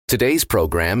Today's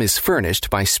program is furnished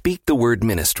by Speak the Word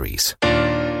Ministries.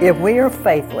 If we are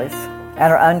faithless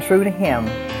and are untrue to Him,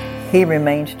 He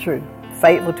remains true,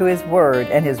 faithful to His word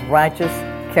and His righteous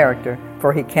character,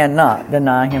 for He cannot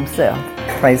deny Himself.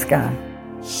 Praise God.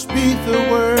 Speak the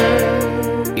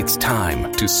word. It's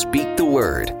time to Speak the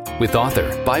Word with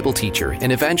author, Bible teacher,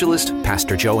 and evangelist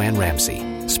Pastor Jo Anne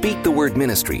Ramsay. Speak the Word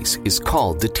Ministries is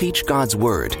called to teach God's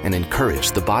Word and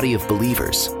encourage the body of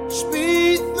believers.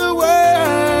 Speak the word.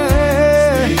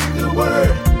 Speak the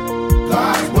word.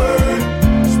 God's word.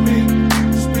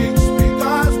 Speak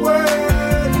God's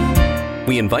word.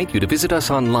 We invite you to visit us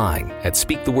online at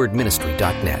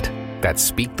speakthewordministry.net.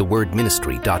 That's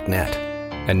speakthewordministry.net.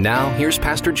 And now, here's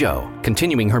Pastor Jo,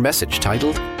 continuing her message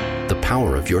titled, The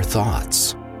Power of Your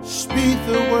Thoughts. Speak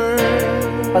the word.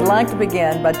 I'd like to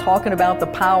begin by talking about the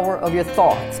power of your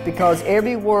thoughts, because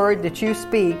every word that you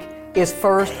speak is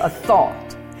first a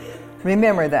thought.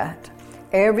 Remember that.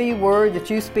 Every word that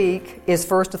you speak is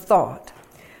first a thought.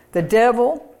 The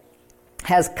devil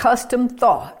has custom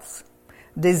thoughts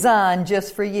designed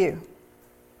just for you.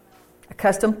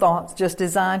 Custom thoughts just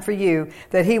designed for you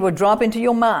that he will drop into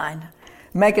your mind,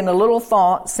 making a little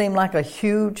thought seem like a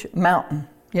huge mountain.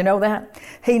 You know that?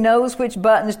 He knows which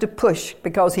buttons to push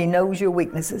because he knows your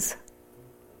weaknesses.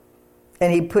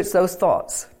 And he puts those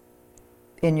thoughts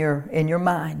in your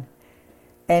mind.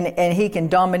 And he can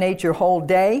dominate your whole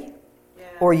day,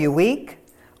 or your week,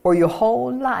 or your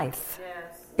whole life,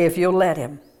 if you'll let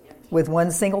him, with one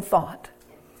single thought.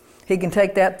 He can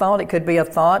take that thought. It could be a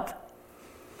thought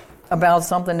about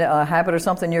something, a habit or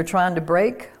something you're trying to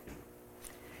break.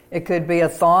 It could be a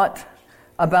thought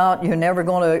about you're never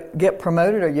going to get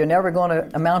promoted or you're never going to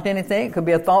amount to anything. It could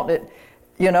be a thought that,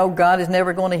 God is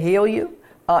never going to heal you.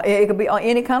 It could be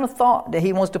any kind of thought that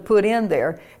he wants to put in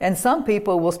there. And some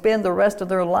people will spend the rest of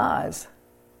their lives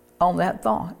on that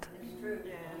thought.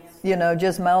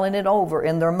 Just mulling it over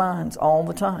in their minds all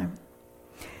the time.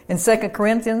 In 2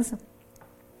 Corinthians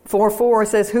 4:4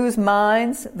 says, whose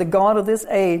minds the God of this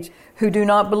age who do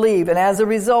not believe, and as a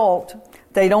result,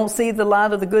 they don't see the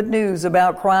light of the good news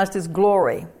about Christ's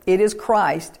glory. It is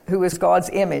Christ who is God's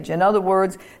image. In other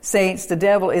words, saints, the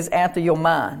devil is after your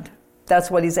mind. That's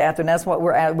what he's after, and that's what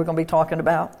we're going to be talking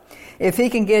about. If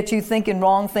he can get you thinking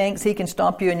wrong things, he can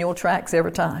stop you in your tracks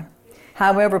every time.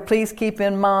 However, please keep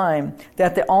in mind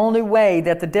that the only way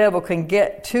that the devil can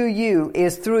get to you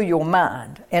is through your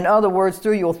mind. In other words,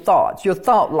 through your thoughts, your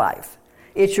thought life.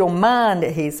 It's your mind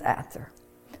that he's after,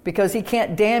 because he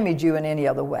can't damage you in any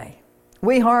other way.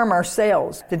 We harm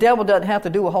ourselves. The devil doesn't have to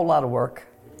do a whole lot of work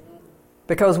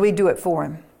because we do it for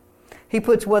him. He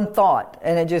puts one thought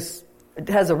and it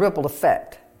has a ripple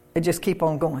effect. It just keeps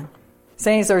on going.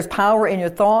 Saints, there's power in your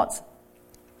thoughts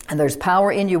and there's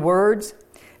power in your words,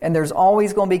 and there's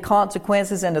always going to be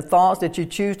consequences in the thoughts that you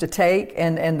choose to take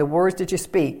and the words that you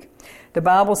speak. The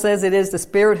Bible says it is the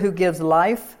Spirit who gives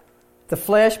life. The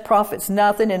flesh profits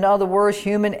nothing. In other words,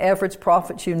 human efforts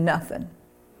profit you nothing.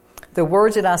 The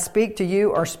words that I speak to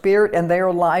you are spirit and they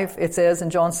are life, it says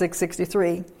in John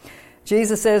 6:63.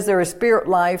 Jesus says there is spirit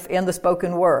life in the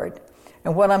spoken word.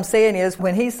 And what I'm saying is,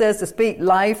 when he says to speak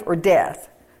life or death,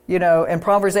 in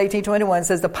Proverbs 18:21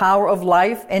 says the power of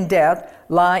life and death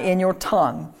lie in your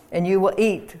tongue, and you will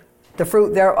eat the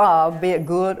fruit thereof, be it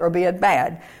good or be it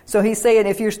bad. So he's saying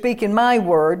if you're speaking my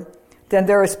word, then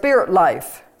there is spirit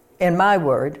life in my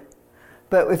word.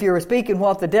 But if you're speaking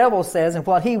what the devil says and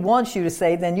what he wants you to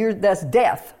say, then that's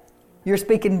death. You're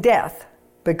speaking death.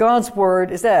 But God's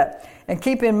word is that. And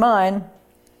keep in mind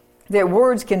that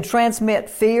words can transmit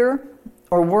fear,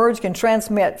 or words can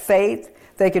transmit faith.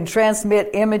 They can transmit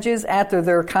images after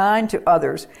their kind to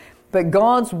others. But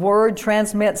God's word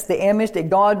transmits the image that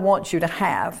God wants you to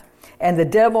have. And the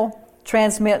devil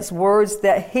transmits words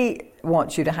that he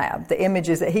wants you to have, the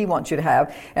images that he wants you to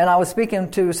have. And I was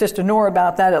speaking to Sister Nora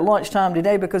about that at lunchtime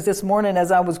today, because this morning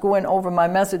as I was going over my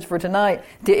message for tonight,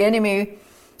 the enemy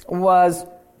was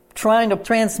trying to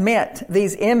transmit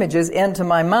these images into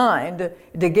my mind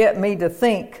to get me to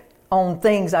think on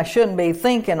things I shouldn't be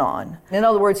thinking on. In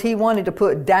other words, he wanted to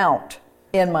put doubt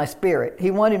in my spirit. He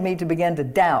wanted me to begin to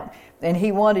doubt, and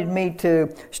he wanted me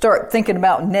to start thinking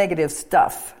about negative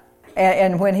stuff.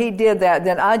 And when he did that,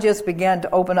 then I just began to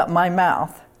open up my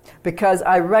mouth because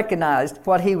I recognized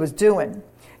what he was doing.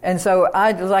 And so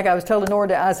I was telling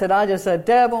Nora, I said,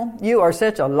 devil, you are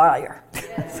such a liar.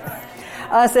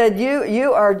 I said,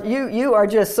 you are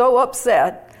just so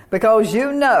upset because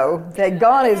you know that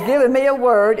God has given me a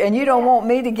word and you don't want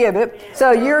me to give it.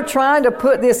 So you're trying to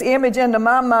put this image into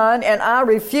my mind, and I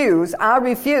refuse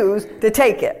to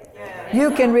take it.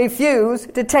 You can refuse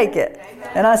to take it.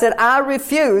 And I said, I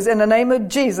refuse in the name of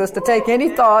Jesus to take any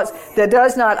thoughts that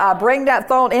does not. I bring that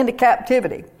thought into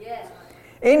captivity.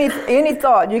 Any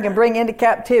thought you can bring into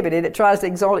captivity that tries to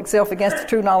exalt itself against the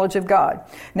true knowledge of God.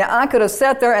 Now, I could have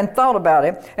sat there and thought about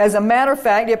it. As a matter of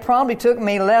fact, it probably took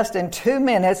me less than 2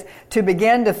 minutes to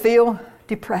begin to feel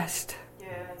depressed.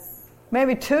 Yes.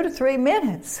 Maybe 2 to 3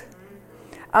 minutes.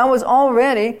 I was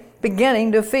already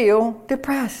beginning to feel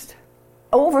depressed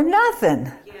over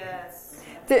nothing. Yes.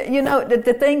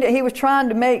 The thing that he was trying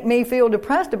to make me feel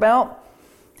depressed about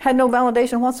had no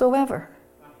validation whatsoever.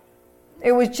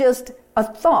 It was just a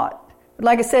thought.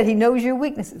 Like I said, he knows your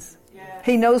weaknesses. Yes.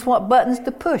 He knows what buttons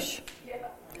to push. Yeah.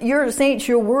 Your saints,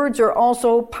 your words are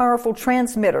also powerful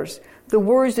transmitters. The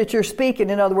words that you're speaking,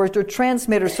 in other words, they're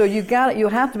transmitters. So you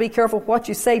have to be careful what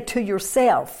you say to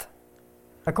yourself.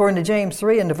 According to James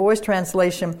 3 in the Voice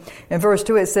translation, in verse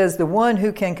 2 it says, the one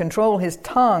who can control his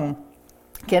tongue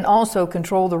can also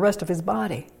control the rest of his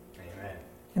body. Amen.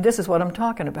 And this is what I'm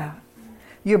talking about.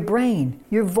 Your brain,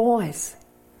 your voice.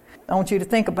 I want you to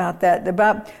think about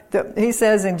that. He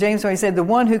says in James 4, he said, the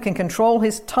one who can control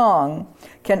his tongue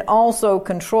can also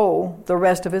control the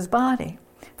rest of his body.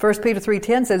 1 Peter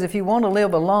 3:10 says, if you want to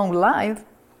live a long life,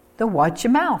 then watch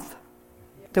your mouth.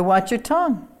 To watch your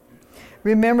tongue.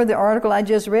 Remember the article I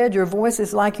just read, your voice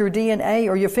is like your DNA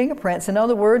or your fingerprints. In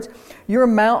other words, your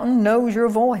mountain knows your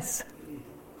voice.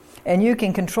 And you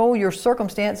can control your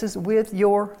circumstances with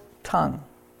your tongue.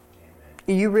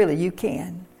 You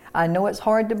can. I know it's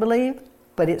hard to believe,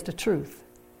 but it's the truth.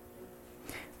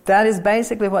 That is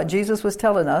basically what Jesus was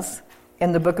telling us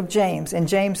in the book of James. In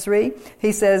James 3,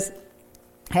 he says,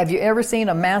 have you ever seen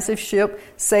a massive ship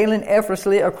sailing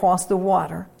effortlessly across the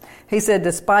water? He said,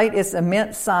 despite its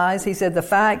immense size, he said, the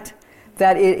fact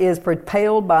that it is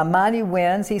propelled by mighty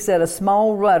winds, he said, a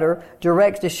small rudder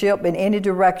directs the ship in any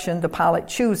direction the pilot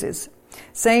chooses.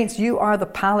 Saints, you are the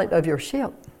pilot of your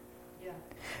ship.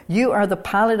 You are the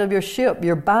pilot of your ship,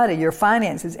 your body, your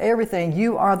finances, everything.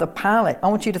 You are the pilot. I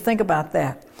want you to think about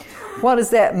that. What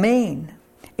does that mean?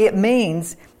 It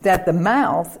means that the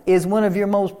mouth is one of your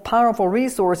most powerful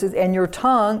resources and your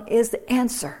tongue is the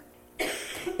answer.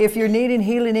 If you're needing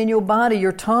healing in your body,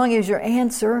 your tongue is your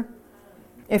answer.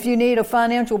 If you need a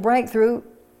financial breakthrough,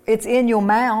 it's in your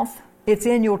mouth. It's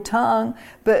in your tongue.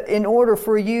 But in order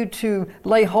for you to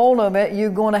lay hold of it, you're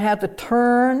going to have to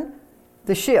turn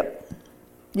the ship.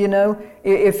 You know,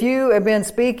 if you have been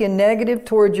speaking negative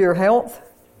towards your health,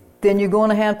 then you're going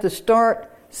to have to start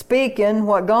speaking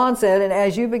what God said. And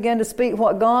as you begin to speak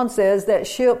what God says, that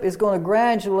ship is going to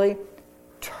gradually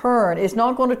turn. It's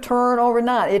not going to turn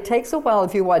overnight. It takes a while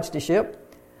if you watch the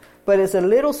ship. But it's a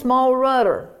little small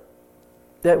rudder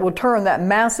that will turn that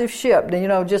massive ship. You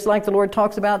know, just like the Lord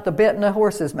talks about the bit in a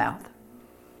horse's mouth.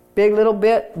 Big little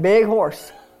bit, big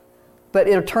horse. But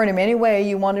it'll turn him any way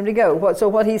you want him to go. So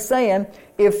what he's saying,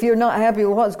 if you're not happy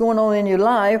with what's going on in your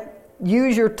life,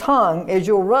 use your tongue as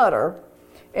your rudder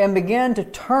and begin to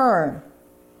turn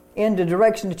in the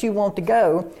direction that you want to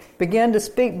go. Begin to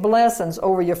speak blessings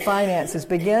over your finances.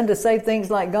 Begin to say things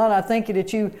like, God, I thank you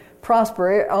that you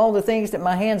prosper. All the things that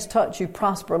my hands touch, you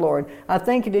prosper, Lord. I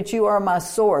thank you that you are my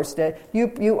source, that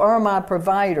you are my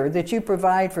provider, that you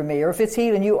provide for me. Or if it's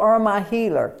healing, you are my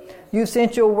healer. You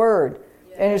sent your word.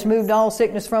 And it's moved all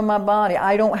sickness from my body.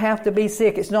 I don't have to be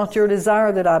sick. It's not your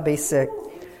desire that I be sick.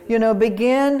 You know,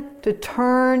 begin to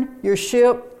turn your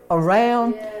ship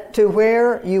around to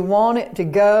where you want it to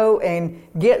go and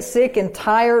get sick and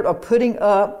tired of putting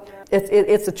up.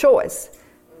 It's a choice.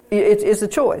 It's a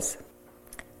choice.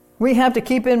 We have to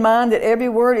keep in mind that every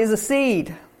word is a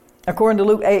seed, according to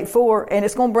Luke 8:4, and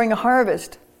it's going to bring a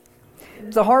harvest.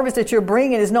 The harvest that you're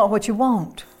bringing is not what you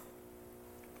want.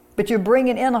 But you're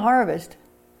bringing in a harvest.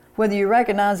 Whether you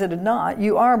recognize it or not,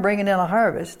 you are bringing in a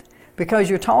harvest because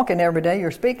you're talking every day, you're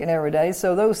speaking every day,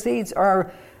 so those seeds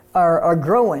are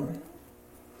growing.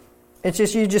 It's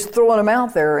just you're just throwing them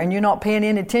out there and you're not paying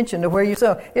any attention to where you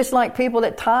sow. It's like people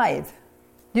that tithe.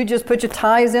 You just put your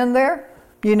tithes in there.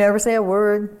 You never say a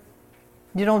word.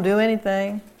 You don't do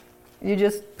anything. You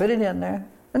just put it in there.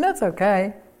 And that's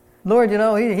okay. Lord, you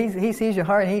know, He sees your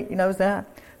heart and He knows that.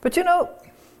 But you know,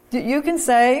 you can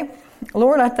say,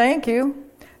 Lord, I thank you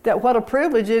that what a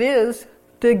privilege it is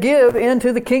to give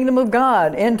into the kingdom of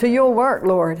God, into your work,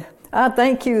 Lord. I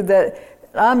thank you that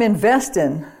I'm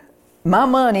investing my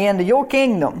money into your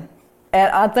kingdom.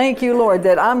 And I thank you, Lord,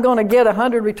 that I'm going to get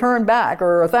 100 return back,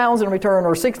 or 1,000 return,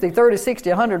 or 60, 30, 60,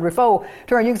 100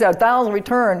 return. You can say 1,000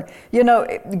 return. You know,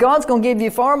 God's going to give you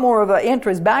far more of an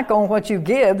interest back on what you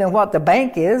give than what the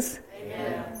bank is.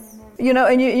 Amen. You know,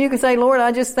 and you can say, Lord,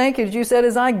 I just thank you that you said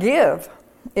as I give,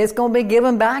 It's going to be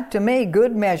given back to me,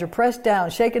 good measure, pressed down,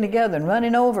 shaken together, and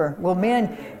running over. Will men,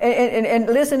 and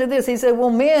listen to this, he said, will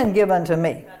men give unto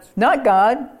me? Not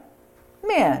God,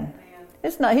 men.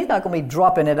 He's not going to be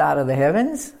dropping it out of the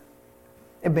heavens.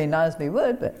 It'd be nice if he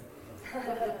would, but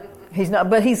he's not.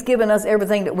 But he's given us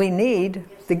everything that we need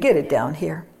to get it down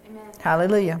here. Amen.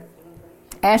 Hallelujah.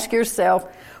 Ask yourself,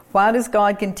 why does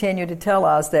God continue to tell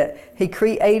us that he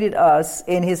created us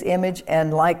in his image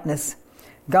and likeness?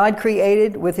 God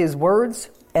created with his words,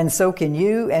 and so can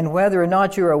you, and whether or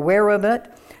not you're aware of it,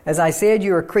 as I said,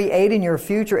 you are creating your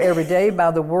future every day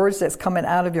by the words that's coming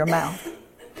out of your mouth.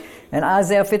 And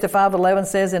Isaiah 55:11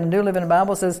 says in the New Living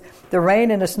Bible, says, the rain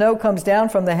and the snow comes down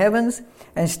from the heavens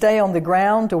and stay on the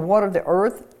ground to water the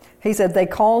earth. He said they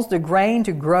cause the grain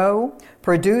to grow,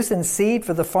 producing seed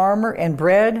for the farmer and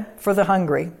bread for the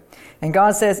hungry. And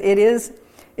God says, it is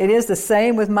the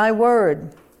same with my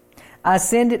word. I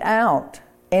send it out,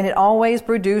 and it always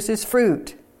produces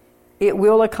fruit. It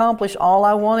will accomplish all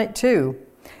I want it to,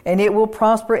 and it will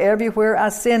prosper everywhere I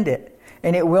send it,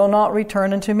 and it will not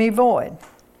return unto me void.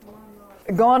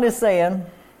 God is saying,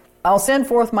 I'll send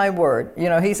forth my word.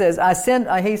 He says,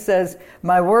 he says,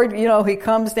 my word, he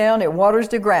comes down, it waters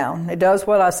the ground. It does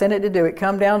what I sent it to do. It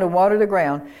come down to water the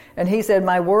ground. And he said,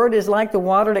 my word is like the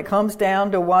water that comes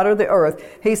down to water the earth.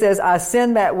 He says, I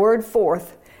send that word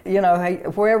forth.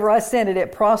 Wherever I send it,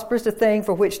 it prospers the thing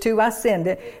for which to I send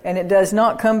it, and it does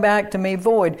not come back to me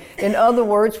void. In other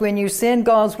words, when you send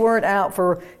God's word out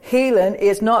for healing,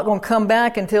 it's not going to come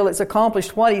back until it's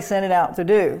accomplished what he sent it out to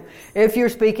do. If you're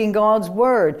speaking God's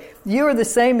word, you're the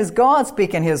same as God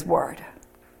speaking his word.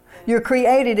 You're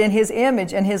created in his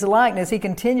image and his likeness. He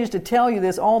continues to tell you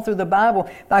this all through the Bible.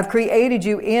 I've created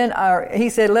you he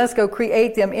said, let's go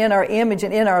create them in our image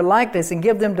and in our likeness and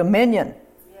give them dominion.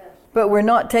 But we're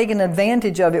not taking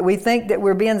advantage of it. We think that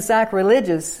we're being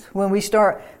sacrilegious when we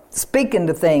start speaking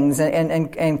to things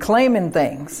and claiming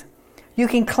things. You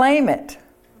can claim it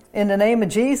in the name of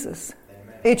Jesus.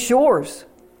 Amen. It's yours.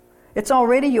 It's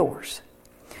already yours.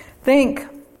 Think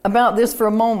about this for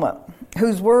a moment.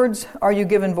 Whose words are you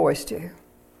giving voice to?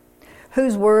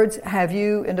 Whose words have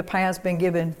you in the past been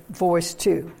given voice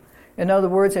to? In other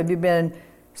words, have you been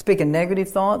speaking negative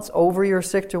thoughts over your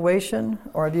situation,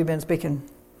 or have you been speaking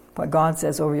what God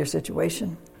says over your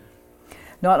situation?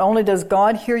 Not only does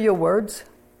God hear your words,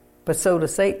 but so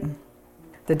does Satan.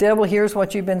 The devil hears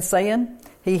what you've been saying.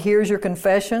 He hears your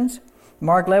confessions.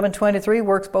 Mark 11:23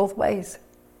 works both ways.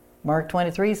 Mark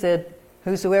 23 said,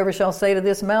 whosoever shall say to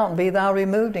this mountain, be thou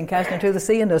removed and cast into the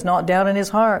sea, and does not doubt in his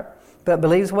heart, but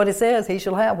believes what it says, he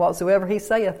shall have whatsoever he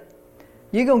saith.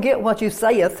 You're going to get what you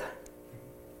saith.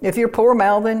 If you're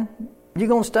poor-mouthing, you're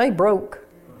going to stay broke.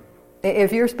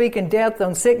 If you're speaking death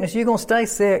on sickness, you're going to stay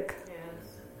sick. Yes.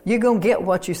 You're going to get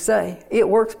what you say. It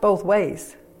works both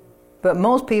ways. But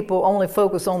most people only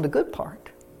focus on the good part,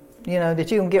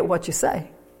 that you can get what you say.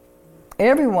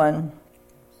 Everyone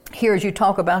hears you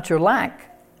talk about your lack.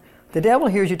 The devil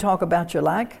hears you talk about your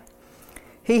lack.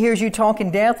 He hears you talking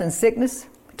death and sickness.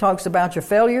 He talks about your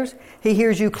failures. He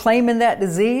hears you claiming that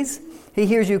disease. He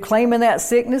hears you claiming that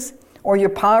sickness or your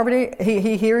poverty.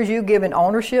 He hears you giving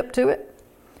ownership to it.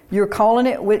 You're calling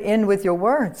it in with your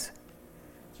words.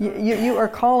 You are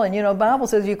calling. The Bible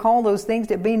says you call those things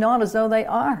that be not as though they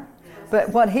are. But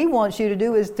what he wants you to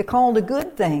do is to call the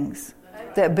good things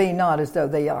that be not as though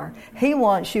they are. He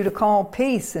wants you to call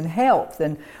peace and health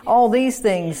and all these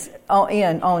things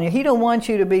on you. He don't want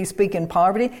you to be speaking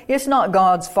poverty. It's not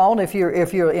God's fault if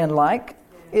you're in lack.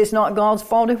 It's not God's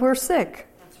fault if we're sick.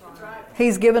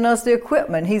 He's given us the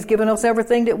equipment. He's given us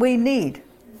everything that we need.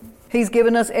 He's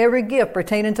given us every gift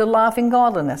pertaining to life and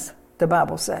godliness, the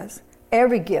Bible says.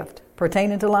 Every gift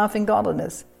pertaining to life and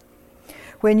godliness.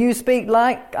 When you speak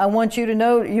like, I want you to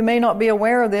know, you may not be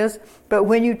aware of this, but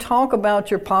when you talk about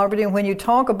your poverty and when you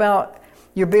talk about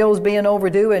your bills being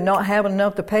overdue and not having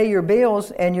enough to pay your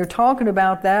bills, and you're talking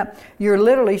about that, you're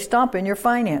literally stopping your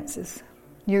finances.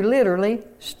 You're literally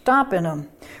stopping them.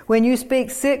 When you speak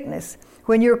sickness,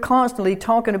 when you're constantly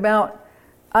talking about,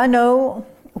 I know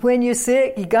when you're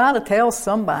sick, you got to tell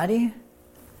somebody.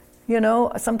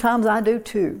 Sometimes I do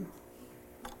too.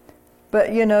 But,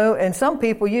 and some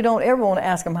people, you don't ever want to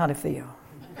ask them how to feel.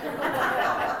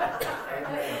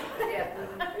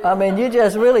 You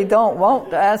just really don't want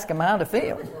to ask them how to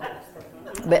feel.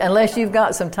 But unless you've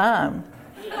got some time.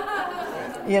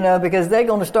 Because they're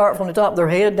going to start from the top of their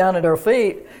head down to their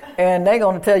feet, and they're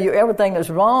going to tell you everything that's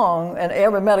wrong and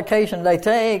every medication they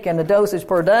take and the dosage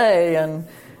per day and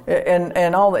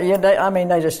all that.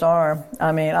 They just are.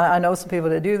 I know some people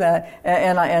that do that,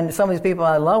 and some of these people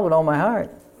I love with all my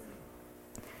heart.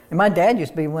 And my dad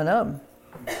used to be one of them.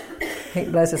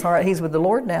 Bless his heart, he's with the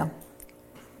Lord now.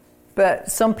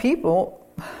 But some people,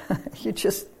 you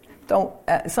just don't,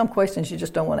 some questions you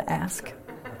just don't want to ask.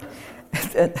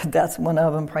 That's one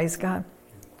of them, praise God.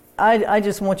 I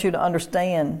just want you to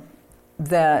understand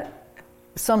that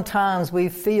sometimes we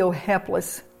feel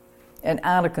helpless and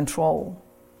out of control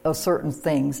of certain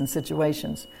things and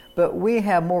situations, but we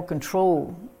have more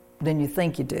control than you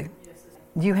think you do.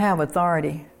 You have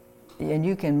authority, and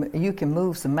you can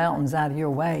move some mountains out of your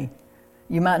way.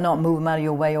 You might not move them out of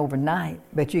your way overnight,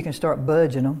 but you can start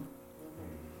budging them.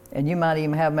 And you might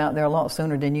even have them out there a lot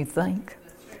sooner than you think.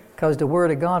 Because the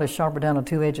Word of God is sharper than a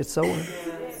two-edged sword.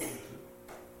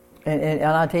 And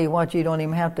I tell you what, you don't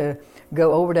even have to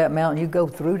go over that mountain. You go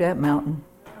through that mountain.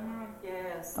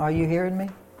 Yes. Are you hearing me?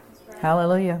 Right.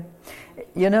 Hallelujah.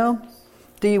 You know,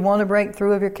 do you want to break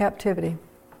through of your captivity?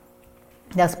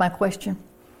 That's my question.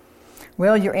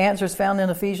 Well, your answer is found in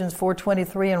Ephesians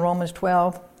 4:23 and Romans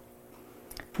 12.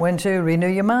 When to renew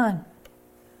your mind.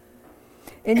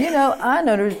 And you know, I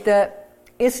noticed that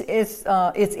it's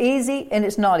easy and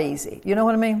it's not easy. You know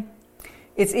what I mean?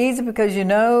 It's easy because you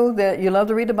know that you love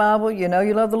to read the Bible, you know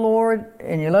you love the Lord,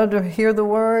 and you love to hear the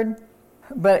Word.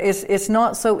 But it's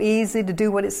not so easy to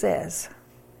do what it says.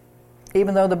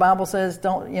 Even though the Bible says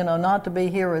not to be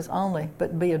hearers only,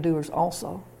 but be a doers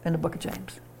also in the book of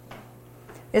James.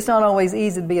 It's not always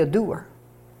easy to be a doer.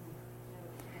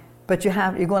 But you're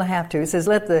going to have to. It says,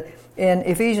 in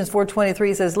Ephesians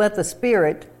 4:23, it says, let the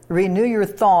Spirit renew your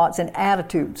thoughts and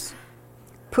attitudes.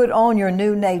 Put on your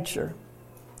new nature,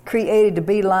 created to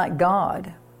be like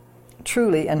God,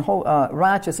 truly and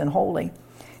righteous and holy.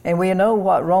 And we know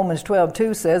what Romans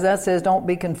 12:2 says. That says, don't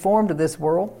be conformed to this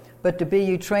world, but to be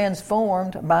you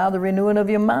transformed by the renewing of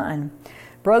your mind.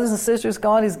 Brothers and sisters,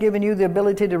 God has given you the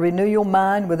ability to renew your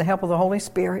mind with the help of the Holy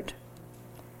Spirit.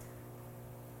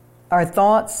 Our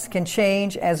thoughts can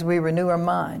change as we renew our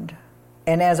mind.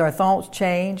 And as our thoughts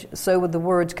change, so will the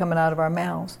words coming out of our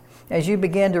mouths. As you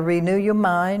begin to renew your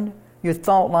mind, your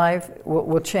thought life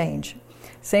will change.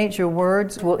 Saints, your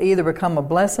words will either become a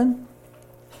blessing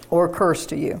or a curse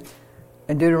to you.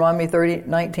 And Deuteronomy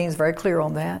 30:19 is very clear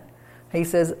on that. He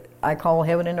says, I call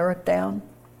heaven and earth down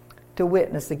to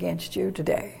witness against you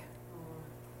today.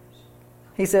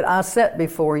 He said, I set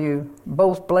before you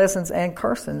both blessings and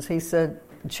cursings. He said,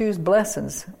 choose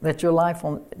blessings that your life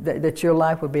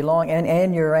would belong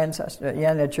and your ancestors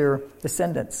and that your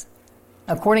descendants.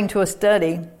 According to a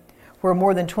study where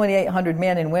more than 2,800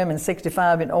 men and women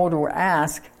 65 and older were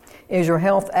asked, is your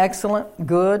health excellent,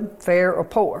 good, fair, or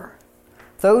poor?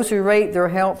 Those who rate their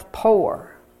health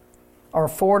poor are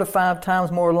 4 to 5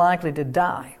 times more likely to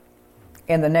die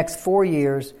in the next 4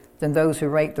 years than those who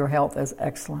rate their health as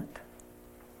excellent.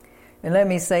 And let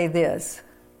me say this.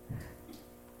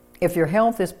 If your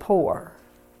health is poor,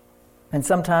 and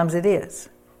sometimes it is,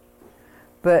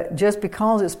 but just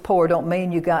because it's poor don't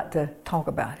mean you got to talk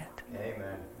about it.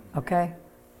 Amen. Okay?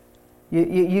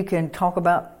 You can talk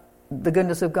about the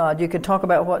goodness of God. You can talk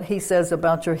about what He says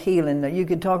about your healing. You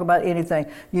can talk about anything.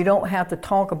 You don't have to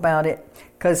talk about it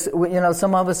because,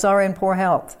 some of us are in poor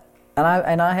health.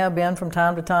 And I have been from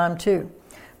time to time too.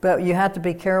 But you have to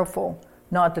be careful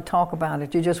not to talk about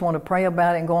it. You just want to pray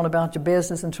about it and go on about your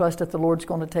business and trust that the Lord's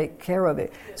going to take care of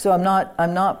it. So I'm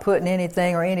not putting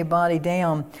anything or anybody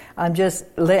down. I'm just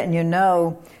letting you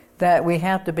know that we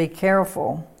have to be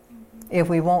careful if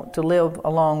we want to live a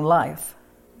long life.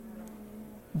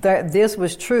 That this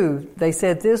was true. They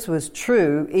said this was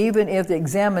true even if the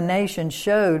examination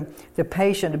showed the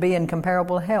patient to be in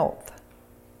comparable health.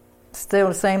 Still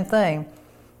the same thing,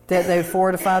 that they're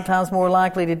 4 to 5 times more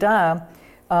likely to die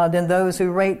than those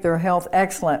who rate their health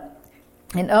excellent.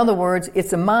 In other words,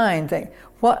 it's a mind thing.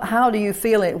 How do you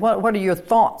feel it? What are your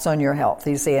thoughts on your health?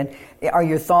 He's saying, are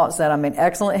your thoughts that I'm in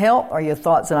excellent health? Are your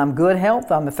thoughts that I'm good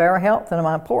health? I'm in fair health? And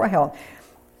I'm in poor health?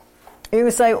 You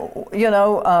would say,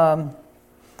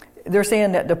 they're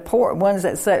saying that the poor ones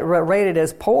that rated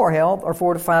as poor health are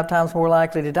 4 to 5 times more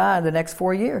likely to die in the next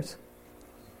 4 years.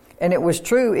 And it was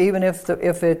true even if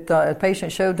a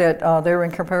patient showed that they were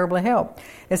in comparable health.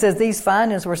 It says these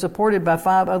findings were supported by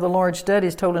 5 other large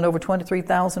studies totaling over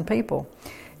 23,000 people.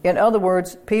 In other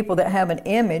words, people that have an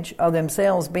image of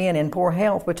themselves being in poor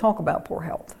health would talk about poor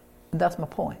health. And that's my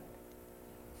point.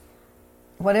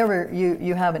 Whatever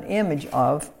you have an image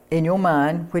of in your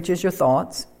mind, which is your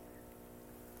thoughts,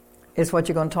 is what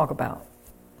you're going to talk about.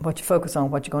 What you focus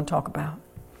on, what you're going to talk about.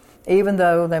 Even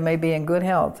though they may be in good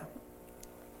health.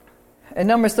 In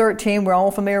Numbers 13, we're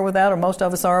all familiar with that, or most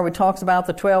of us are. It talks about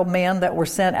the 12 men that were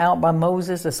sent out by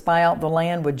Moses to spy out the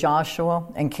land with Joshua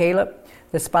and Caleb.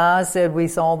 The spies said, we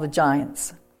saw the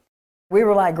giants. We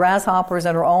were like grasshoppers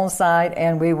in our own sight,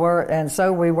 and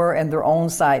so we were in their own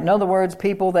sight. In other words,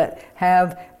 people that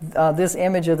have this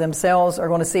image of themselves are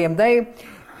going to see them. They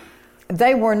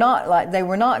were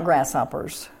not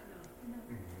grasshoppers.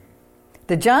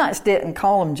 The giants didn't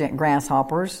call them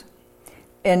grasshoppers,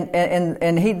 and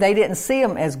they didn't see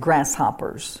them as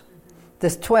grasshoppers. The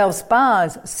 12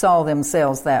 spies saw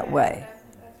themselves that way.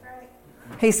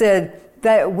 He said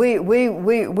that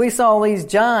we saw these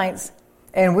giants,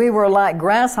 and we were like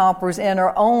grasshoppers in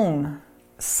our own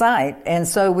sight, and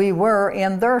so we were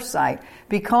in their sight.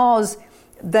 Because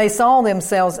they saw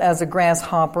themselves as a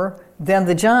grasshopper, then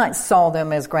the giants saw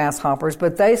them as grasshoppers,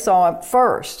 but they saw it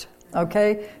first.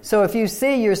 Okay? So if you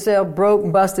see yourself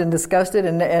broke, busted, and disgusted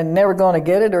and never going to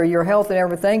get it, or your health and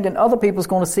everything, then other people's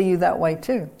going to see you that way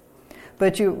too.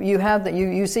 But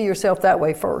you see yourself that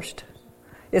way first.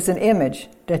 It's an image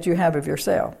that you have of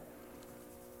yourself.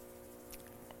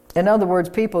 In other words,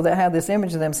 people that have this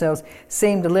image of themselves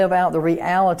seem to live out the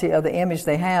reality of the image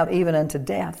they have even unto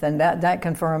death. And that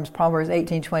confirms Proverbs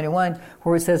 18:21,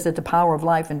 where it says that the power of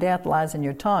life and death lies in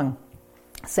your tongue.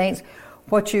 Saints,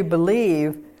 what you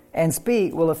believe and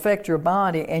speak will affect your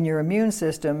body and your immune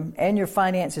system and your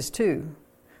finances too.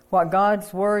 What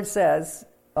God's Word says,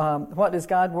 what does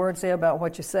God's Word say about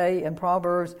what you say? In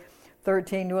Proverbs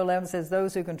 13:11 says,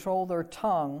 those who control their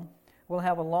tongue will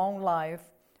have a long life.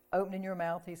 Opening your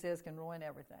mouth, he says, can ruin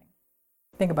everything.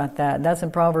 Think about that. That's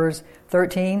in Proverbs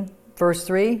 13, verse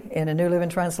 3, in the New Living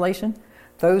Translation.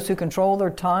 Those who control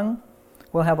their tongue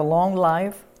will have a long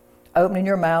life. Opening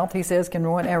your mouth, he says, can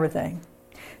ruin everything.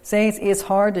 Saints, it's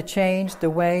hard to change the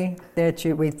way that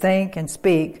we think and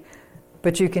speak,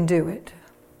 but you can do it.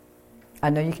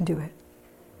 I know you can do it.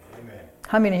 Amen.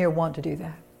 How many here want to do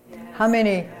that? Yes. How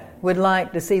many would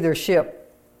like to see their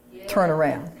ship turn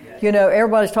around? You know,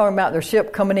 everybody's talking about their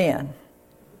ship coming in.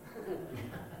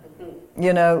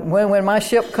 You know, when my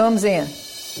ship comes in,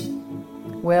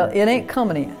 well, it ain't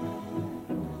coming in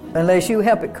unless you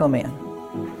help it come in.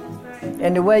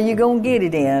 And the way you're going to get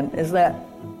it in is let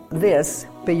this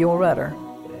be your rudder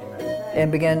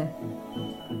and begin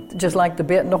just like the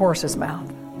bit in the horse's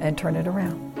mouth and turn it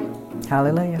around.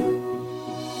 Hallelujah.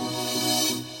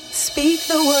 Speak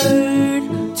the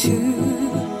word to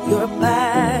your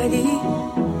body.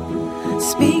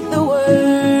 Speak the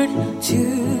word to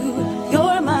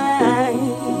your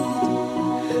mind.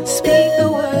 Speak the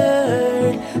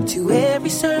word to every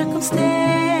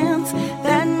circumstance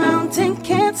that mountain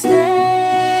can't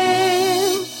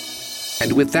stand.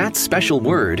 And with that special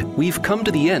word, we've come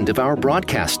to the end of our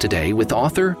broadcast today with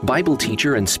author, Bible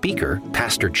teacher, and speaker,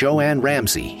 Pastor Jo Anne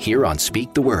Ramsay, here on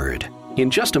Speak the Word.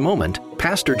 In just a moment,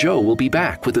 Pastor Jo will be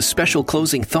back with a special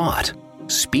closing thought.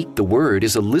 Speak the Word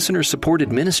is a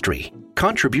listener-supported ministry.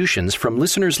 Contributions from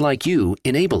listeners like you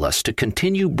enable us to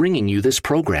continue bringing you this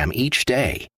program each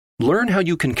day. Learn how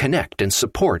you can connect and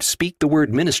support Speak the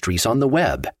Word Ministries on the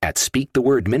web at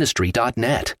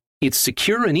speakthewordministry.net. It's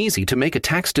secure and easy to make a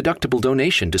tax-deductible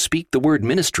donation to Speak the Word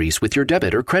Ministries with your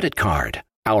debit or credit card.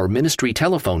 Our ministry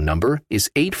telephone number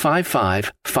is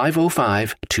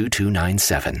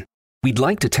 855-505-2297. We'd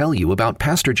like to tell you about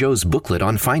Pastor Jo's booklet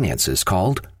on finances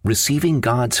called Receiving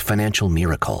God's Financial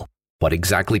Miracle. What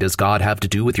exactly does God have to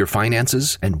do with your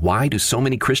finances, and why do so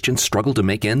many Christians struggle to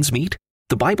make ends meet?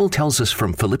 The Bible tells us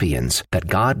from Philippians that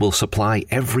God will supply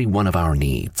every one of our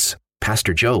needs.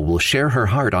 Pastor Jo will share her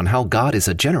heart on how God is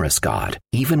a generous God,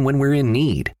 even when we're in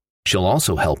need. She'll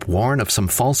also help warn of some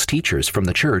false teachers from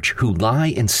the church who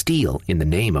lie and steal in the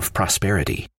name of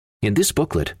prosperity. In this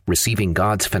booklet, Receiving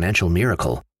God's Financial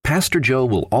Miracle, Pastor Jo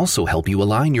will also help you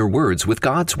align your words with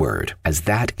God's Word, as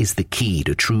that is the key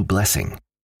to true blessing.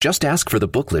 Just ask for the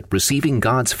booklet Receiving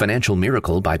God's Financial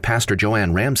Miracle by Pastor Jo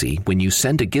Anne Ramsay when you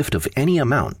send a gift of any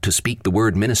amount to Speak the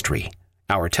Word Ministry.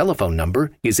 Our telephone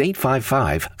number is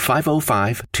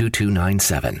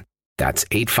 855-505-2297. That's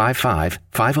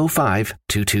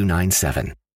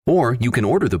 855-505-2297. Or you can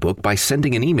order the book by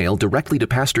sending an email directly to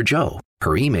Pastor Jo.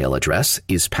 Her email address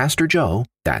is pastorjo,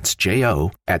 that's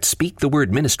J-O, at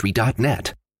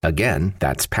speakthewordministry.net. Again,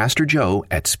 that's pastorjo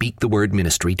at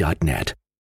speakthewordministry.net.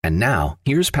 And now,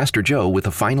 here's Pastor Jo with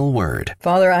a final word.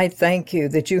 Father, I thank you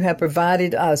that you have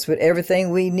provided us with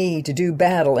everything we need to do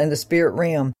battle in the spirit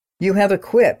realm. You have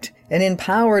equipped and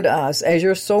empowered us as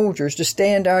your soldiers to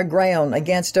stand our ground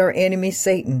against our enemy,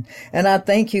 Satan. And I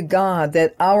thank you, God,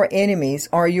 that our enemies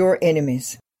are your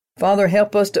enemies. Father,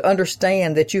 help us to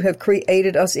understand that you have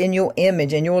created us in your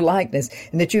image and your likeness,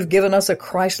 and that you've given us a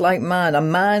Christ-like mind, a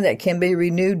mind that can be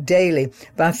renewed daily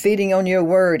by feeding on your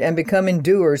word and becoming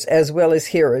doers as well as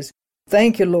hearers.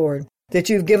 Thank you, Lord, that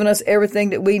you've given us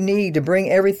everything that we need to bring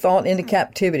every thought into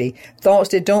captivity, thoughts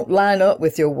that don't line up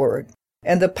with your word,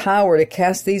 and the power to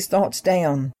cast these thoughts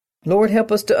down. Lord,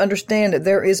 help us to understand that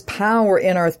there is power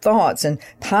in our thoughts and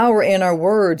power in our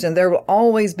words, and there will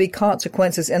always be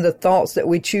consequences in the thoughts that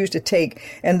we choose to take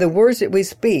and the words that we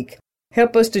speak.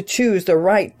 Help us to choose the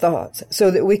right thoughts so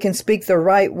that we can speak the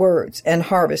right words and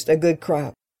harvest a good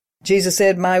crop. Jesus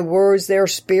said, my words, they are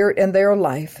spirit and they are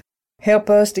life.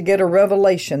 Help us to get a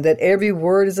revelation that every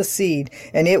word is a seed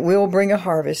and it will bring a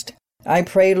harvest. I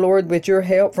pray, Lord, with your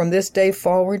help from this day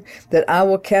forward, that I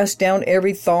will cast down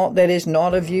every thought that is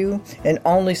not of you and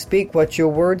only speak what your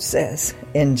word says.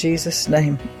 In Jesus'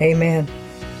 name, amen.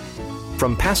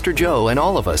 From Pastor Jo and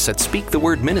all of us at Speak the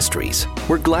Word Ministries,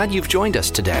 we're glad you've joined us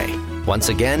today. Once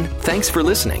again, thanks for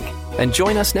listening, and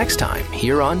join us next time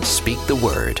here on Speak the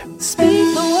Word.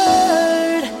 Speak the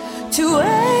word to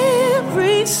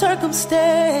every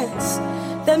circumstance.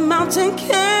 That mountain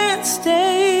can't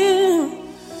stand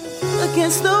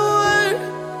against the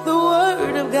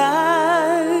word of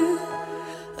God,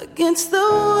 against the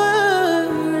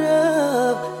word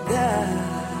of